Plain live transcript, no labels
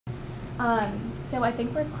So I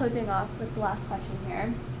think we're closing off with the last question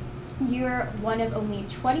here. You're one of only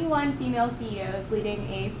 21 female CEOs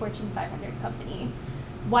leading a Fortune 500 company.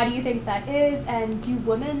 Why do you think that is, and do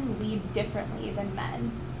women lead differently than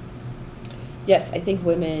men? Yes, I think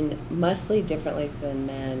women must lead differently than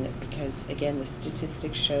men because, again, the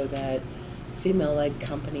statistics show that female-led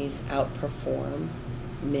companies outperform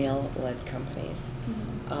male-led companies.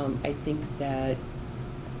 Mm-hmm. I think that,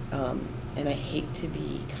 and I hate to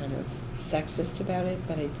be kind of sexist about it,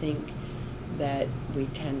 but I think that we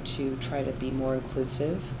tend to try to be more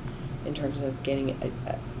inclusive in terms of getting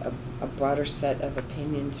a broader set of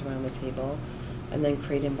opinions around the table, and then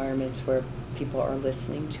create environments where people are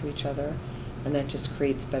listening to each other, and that just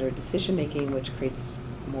creates better decision making, which creates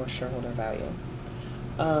more shareholder value.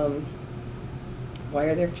 Why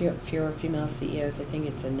are there fewer female CEOs? I think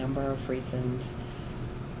it's a number of reasons.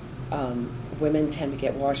 Women tend to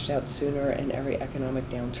get washed out sooner in every economic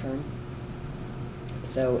downturn.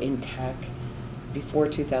 So in tech, before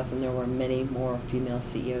 2000, there were many more female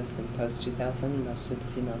CEOs than post 2000. Most of the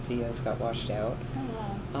female CEOs got washed out. Oh,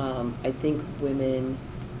 wow. I think women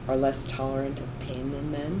are less tolerant of pain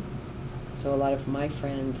than men. So a lot of my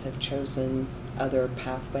friends have chosen other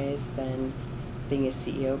pathways than being a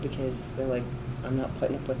CEO because they're like, I'm not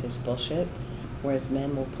putting up with this bullshit. Whereas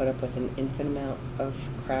men will put up with an infinite amount of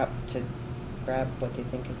crap to grab what they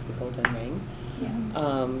think is the golden ring.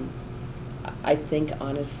 Yeah. I think,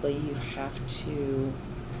 honestly, you have to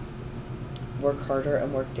work harder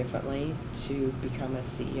and work differently to become a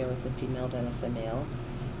CEO as a female than as a male.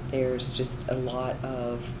 There's just a lot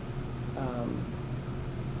of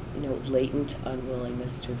latent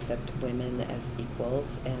unwillingness to accept women as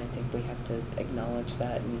equals, and I think we have to acknowledge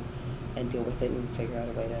that and deal with it and figure out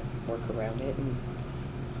a way to work around it, and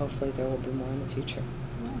hopefully there will be more in the future.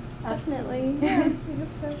 Yeah, definitely. Yeah, I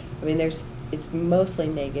hope so. I mean, it's mostly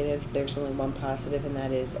negative. There's only one positive, and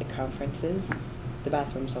that is at conferences, the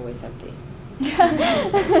bathroom's always empty.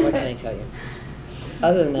 What can I tell you?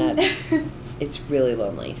 Other than that, it's really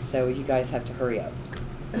lonely, so you guys have to hurry up.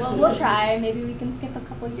 Well, we'll try. Maybe we can skip a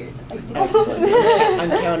couple years. Absolutely.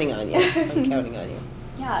 I'm counting on you. I'm counting on you.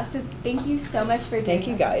 Yeah, so thank you so much for doing Thank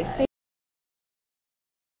you, guys. Today.